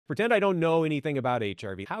pretend I don't know anything about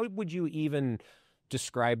HRV. How would you even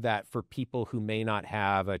describe that for people who may not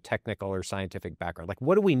have a technical or scientific background? Like,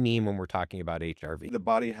 what do we mean when we're talking about HRV? The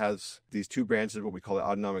body has these two branches, what we call the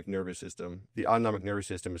autonomic nervous system. The autonomic nervous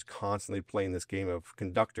system is constantly playing this game of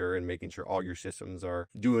conductor and making sure all your systems are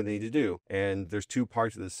doing what they need to do. And there's two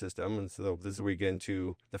parts of this system. And so this is where we get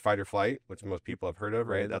into the fight or flight, which most people have heard of,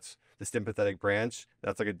 right? That's the sympathetic branch.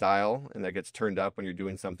 That's like a dial, and that gets turned up when you're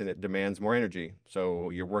doing something that demands more energy. So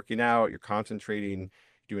you're working out, you're concentrating,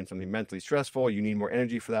 doing something mentally stressful, you need more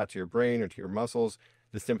energy for that to your brain or to your muscles.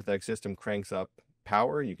 The sympathetic system cranks up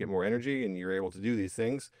power, you get more energy, and you're able to do these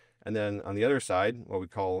things. And then on the other side, what we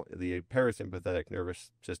call the parasympathetic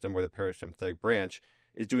nervous system, or the parasympathetic branch,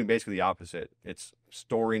 is doing basically the opposite. It's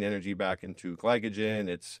storing energy back into glycogen,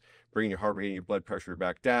 it's bringing your heart rate and your blood pressure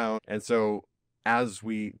back down. And so as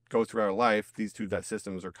we go through our life, these two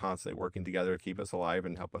systems are constantly working together to keep us alive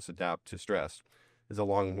and help us adapt to stress. Is a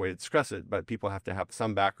long way to discuss it, but people have to have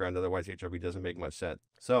some background, otherwise HRV doesn't make much sense.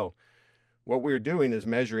 So what we're doing is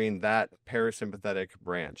measuring that parasympathetic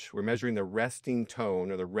branch. We're measuring the resting tone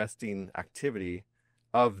or the resting activity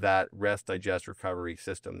of that rest, digest, recovery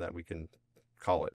system that we can call it.